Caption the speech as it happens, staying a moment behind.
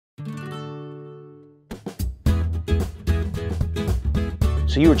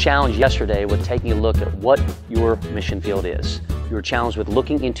So you were challenged yesterday with taking a look at what your mission field is. You were challenged with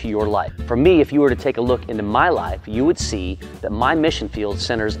looking into your life. For me, if you were to take a look into my life, you would see that my mission field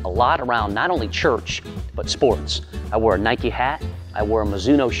centers a lot around not only church, but sports. I wear a Nike hat, I wear a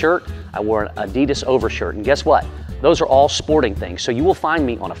Mizuno shirt, I wear an Adidas overshirt, and guess what? Those are all sporting things. So you will find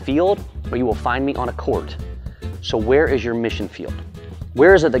me on a field or you will find me on a court. So where is your mission field?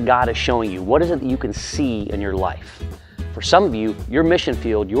 Where is it that God is showing you? What is it that you can see in your life? For some of you, your mission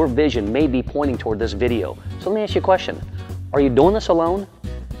field, your vision may be pointing toward this video. So let me ask you a question. Are you doing this alone?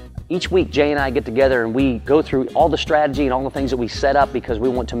 Each week, Jay and I get together and we go through all the strategy and all the things that we set up because we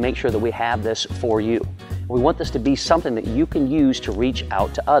want to make sure that we have this for you. We want this to be something that you can use to reach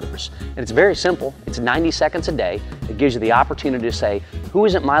out to others. And it's very simple. It's 90 seconds a day. It gives you the opportunity to say, who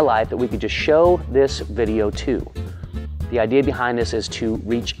is it in my life that we could just show this video to? The idea behind this is to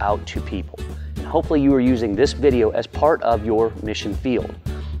reach out to people. And hopefully you are using this video as part of your mission field.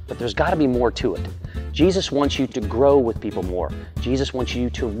 But there's got to be more to it. Jesus wants you to grow with people more. Jesus wants you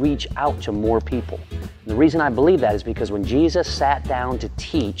to reach out to more people. And the reason I believe that is because when Jesus sat down to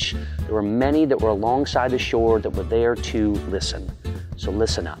teach, there were many that were alongside the shore that were there to listen. So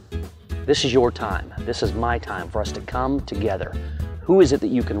listen up. This is your time. This is my time for us to come together. Who is it that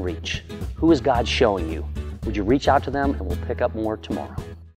you can reach? Who is God showing you? Would you reach out to them, and we'll pick up more tomorrow.